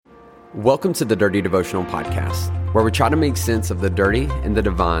Welcome to the Dirty Devotional Podcast, where we try to make sense of the dirty and the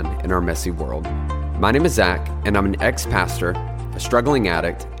divine in our messy world. My name is Zach, and I'm an ex-pastor, a struggling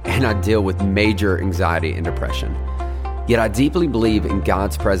addict, and I deal with major anxiety and depression. Yet I deeply believe in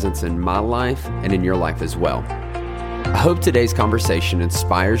God's presence in my life and in your life as well. I hope today's conversation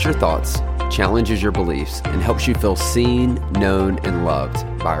inspires your thoughts, challenges your beliefs, and helps you feel seen, known, and loved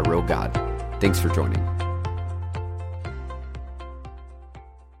by a real God. Thanks for joining.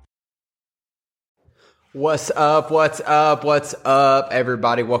 What's up,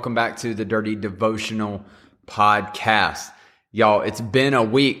 everybody? Welcome back to the Dirty Devotional Podcast. Y'all, it's been a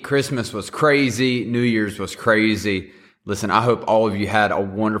week. Christmas was crazy. New Year's was crazy. Listen, I hope all of you had a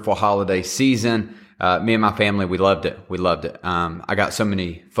wonderful holiday season. Me and my family, we loved it. I got so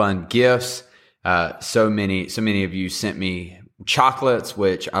many fun gifts. So many of you sent me chocolates,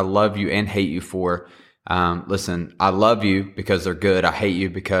 which I love you and hate you for. Listen, I love you because they're good. I hate you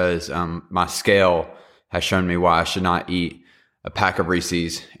because my scale has shown me why I should not eat a pack of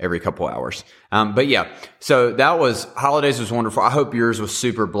Reese's every couple hours. But yeah, so holidays was wonderful. I hope yours was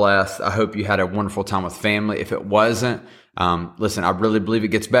super blessed. I hope you had a wonderful time with family. If it wasn't, listen, I really believe it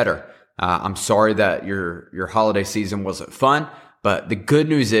gets better. I'm sorry that your holiday season wasn't fun, but the good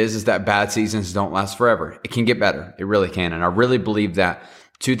news is that bad seasons don't last forever. It can get better. It really can. And I really believe that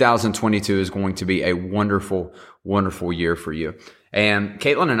 2022 is going to be a wonderful, wonderful year for you. And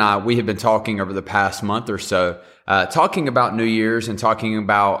Caitlin and I, we have been talking over the past month or so, talking about New Year's and talking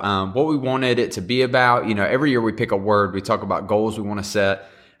about what we wanted it to be about. You know, every year we pick a word, we talk about goals we want to set.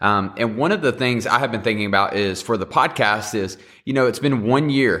 And one of the things I have been thinking about is for the podcast is, you know, it's been 1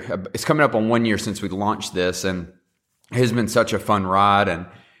 year. It's coming up on 1 year since we launched this, and it has been such a fun ride. And,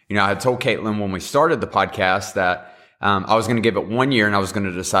 you know, I had told Caitlin when we started the podcast that I was going to give it 1 year and I was going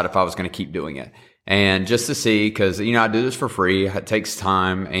to decide if I was going to keep doing it. And just to see, because, you know, I do this for free. It takes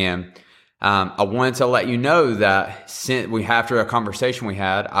time. And I wanted to let you know that after a conversation we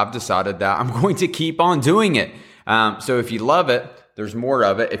had, I've decided that I'm going to keep on doing it. So if you love it, there's more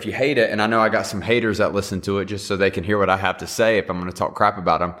of it. If you hate it, and I know I got some haters that listen to it just so they can hear what I have to say if I'm going to talk crap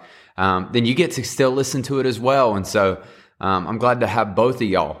about them, then you get to still listen to it as well. And so I'm glad to have both of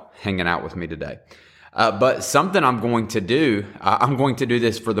y'all hanging out with me today. But something I'm going to do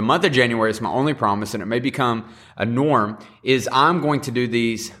this for the month of January. It's my only promise, and it may become a norm, is I'm going to do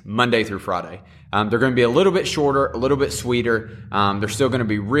these Monday through Friday. They're going to be a little bit shorter, a little bit sweeter. They're still going to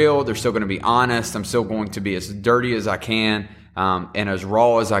be real. They're still going to be honest. I'm still going to be as dirty as I can, and as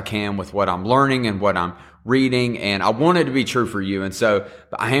raw as I can with what I'm learning and what I'm reading. And I want it to be true for you. And so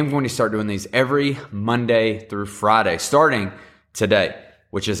I am going to start doing these every Monday through Friday, starting today,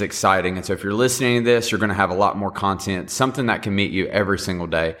 which is exciting. And so if you're listening to this, you're going to have a lot more content, something that can meet you every single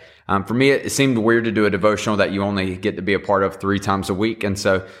day. For me, it seemed weird to do a devotional that you only get to be a part of 3 times a week. And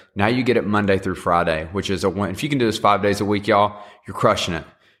so now you get it Monday through Friday, which is if you can do this 5 days a week, y'all, you're crushing it.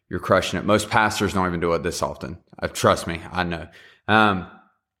 You're crushing it. Most pastors don't even do it this often. Trust me, I know.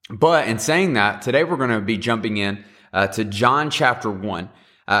 But in saying that, today we're going to be jumping in to John chapter 1.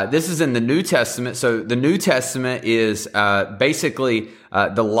 This is in the New Testament. So the New Testament is basically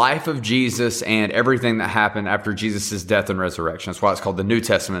the life of Jesus and everything that happened after Jesus' death and resurrection. That's why it's called the New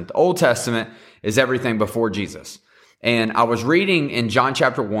Testament. The Old Testament is everything before Jesus. And I was reading in John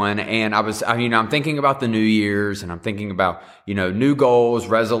chapter 1, and I'm thinking about the New Year's, and I'm thinking about, you know, new goals,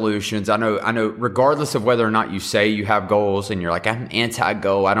 resolutions. I know regardless of whether or not you say you have goals and you're like, I'm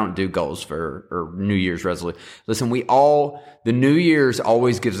anti-goal, I don't do goals or New Year's resolution. Listen, the New Year's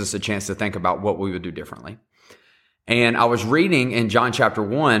always gives us a chance to think about what we would do differently. And I was reading in John chapter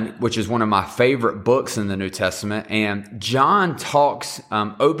 1, which is one of my favorite books in the New Testament. And John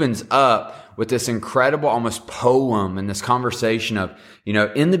opens up with this incredible almost poem and this conversation of, you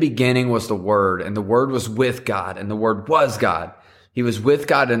know, in the beginning was the Word, and the Word was with God, and the Word was God. He was with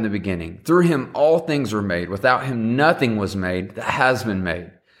God in the beginning. Through him, all things were made. Without him, nothing was made that has been made.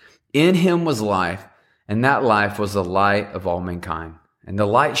 In him was life, and that life was the light of all mankind. And the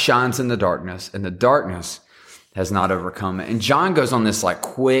light shines in the darkness, and the darkness has not overcome it. And John goes on this like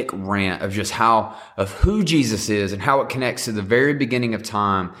quick rant of just of who Jesus is and how it connects to the very beginning of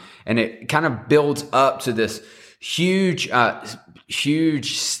time. And it kind of builds up to this huge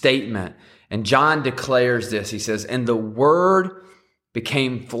statement. And John declares this. He says, and the Word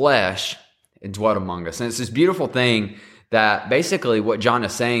became flesh and dwelt among us. And it's this beautiful thing that basically what John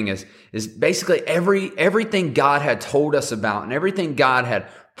is saying is basically everything God had told us about and everything God had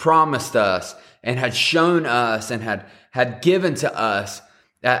promised us and had shown us and had given to us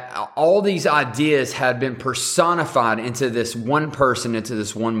all these ideas had been personified into this one person, into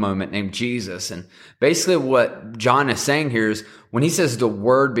this one moment named Jesus. And basically what John is saying here is when he says the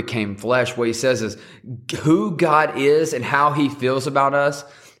Word became flesh, what he says is who God is and how he feels about us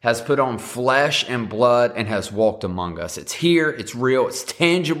has put on flesh and blood and has walked among us. It's here, it's real, it's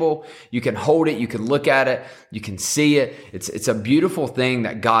tangible. You can hold it, you can look at it, you can see it. It's a beautiful thing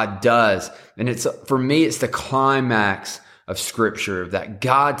that God does. And for me, it's the climax of Scripture that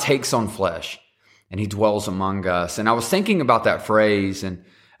God takes on flesh and he dwells among us. And I was thinking about that phrase, and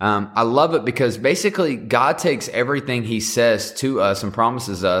I love it because basically God takes everything he says to us and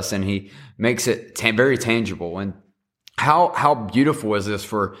promises us, and he makes it very tangible. And how beautiful is this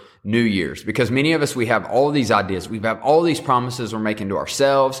for New Year's? Because many of us, we have all these ideas. We have all these promises we're making to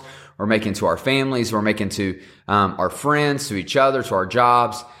ourselves, we're making to our families, we're making to our friends, to each other, to our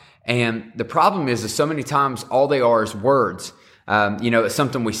jobs. And the problem is so many times all they are is words. It's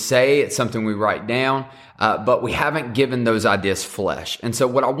something we say, it's something we write down, but we haven't given those ideas flesh. And so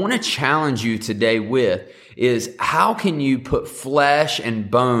what I want to challenge you today with is how can you put flesh and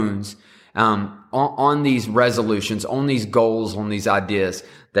bones on these resolutions, on these goals, on these ideas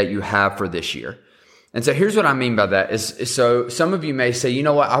that you have for this year. And so here's what I mean by that is so some of you may say, you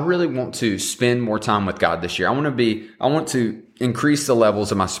know what, I really want to spend more time with God this year. I want to increase the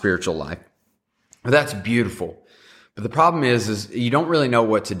levels of my spiritual life. Well, that's beautiful. But the problem is you don't really know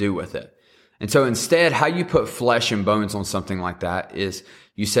what to do with it. And so instead, how you put flesh and bones on something like that is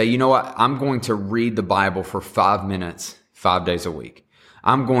you say, you know what, I'm going to read the Bible for 5 minutes, 5 days a week.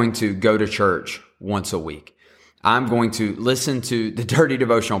 I'm going to go to church once a week. I'm going to listen to the Dirty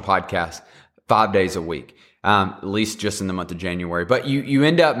Devotional podcast 5 days a week, at least just in the month of January. But you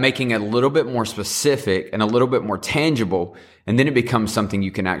end up making it a little bit more specific and a little bit more tangible, and then it becomes something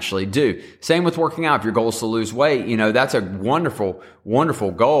you can actually do. Same with working out. If your goal is to lose weight, that's a wonderful, wonderful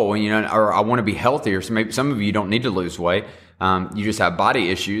goal. And, or I want to be healthier. So maybe some of you don't need to lose weight. You just have body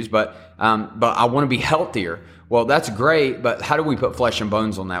issues, but I want to be healthier. Well, that's great, but how do we put flesh and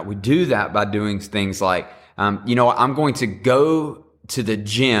bones on that? We do that by doing things like, I'm going to go to the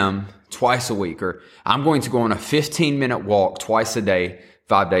gym twice a week, or I'm going to go on a 15-minute walk twice a day,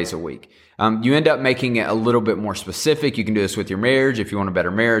 5 days a week. You end up making it a little bit more specific. You can do this with your marriage. If you want a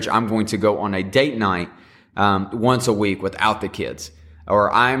better marriage, I'm going to go on a date night once a week without the kids.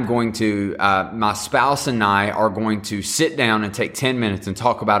 Or I'm going to, my spouse and I are going to sit down and take 10 minutes and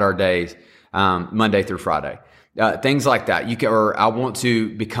talk about our days Monday through Friday. Things like that. Or I want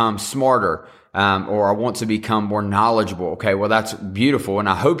to become smarter, or I want to become more knowledgeable. Okay, well, that's beautiful, and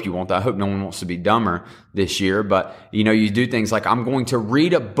I hope you want that. I hope no one wants to be dumber this year. But you do things like I'm going to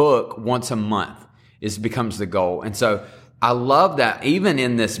read a book once a month. It becomes the goal, and so I love that. Even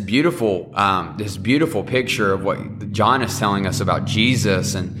in this beautiful picture of what John is telling us about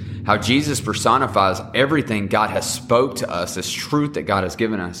Jesus and how Jesus personifies everything God has spoke to us, this truth that God has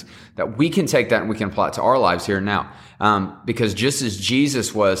given us, that we can take that and we can apply it to our lives here and now. Because just as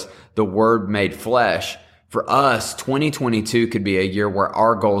Jesus was the Word made flesh, for us, 2022 could be a year where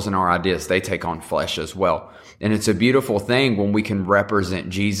our goals and our ideas, they take on flesh as well. And it's a beautiful thing when we can represent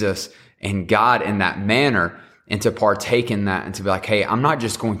Jesus and God in that manner, and to partake in that and to be like, hey, I'm not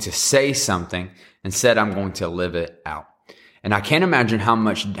just going to say something. Instead, I'm going to live it out. And I can't imagine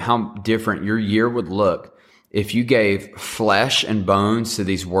how different your year would look if you gave flesh and bones to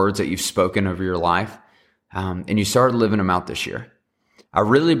these words that you've spoken over your life, and you started living them out this year. I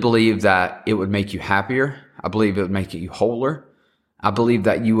really believe that it would make you happier. I believe it would make you wholer. I believe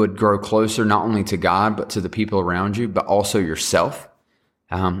that you would grow closer not only to God, but to the people around you, but also yourself.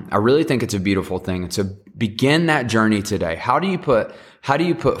 I really think it's a beautiful thing. And so begin that journey today. How do you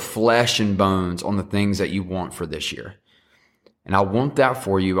put flesh and bones on the things that you want for this year? And I want that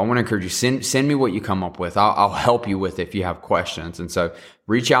for you. I want to encourage you, send me what you come up with. I'll help you with it if you have questions. And so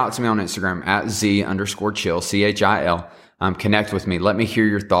reach out to me on Instagram at @Z_chill, CHIL. Connect with me. Let me hear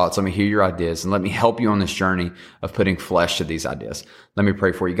your thoughts. Let me hear your ideas, and let me help you on this journey of putting flesh to these ideas. Let me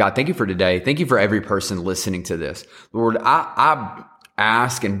pray for you. God, thank you for today. Thank you for every person listening to this. Lord, I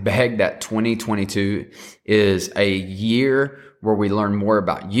ask and beg that 2022 is a year where we learn more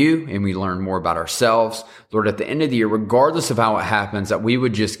about you and we learn more about ourselves. Lord, at the end of the year, regardless of how it happens, that we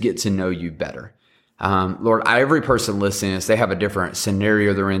would just get to know you better. Lord, every person listening to this, they have a different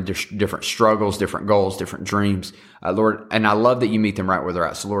scenario they're in, different struggles, different goals, different dreams. Lord, and I love that you meet them right where they're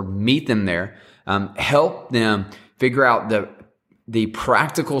at. So Lord, meet them there. Help them figure out the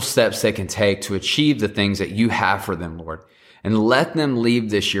practical steps they can take to achieve the things that you have for them, Lord. And let them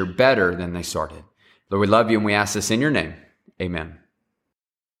leave this year better than they started. Lord, we love you and we ask this in your name. Amen.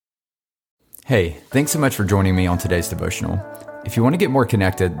 Hey, thanks so much for joining me on today's devotional. If you want to get more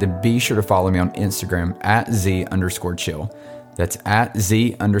connected, then be sure to follow me on Instagram at @Z_chill. That's at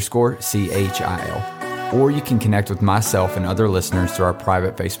 @Z_CHIL. Or you can connect with myself and other listeners through our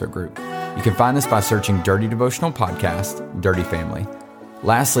private Facebook group. You can find us by searching Dirty Devotional Podcast, Dirty Family.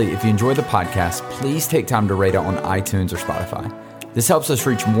 Lastly, if you enjoy the podcast, please take time to rate it on iTunes or Spotify. This helps us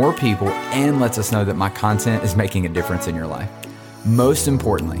reach more people and lets us know that my content is making a difference in your life. Most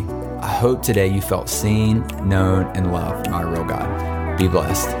importantly, I hope today you felt seen, known, and loved by a real God. Be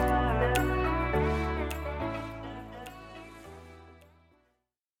blessed.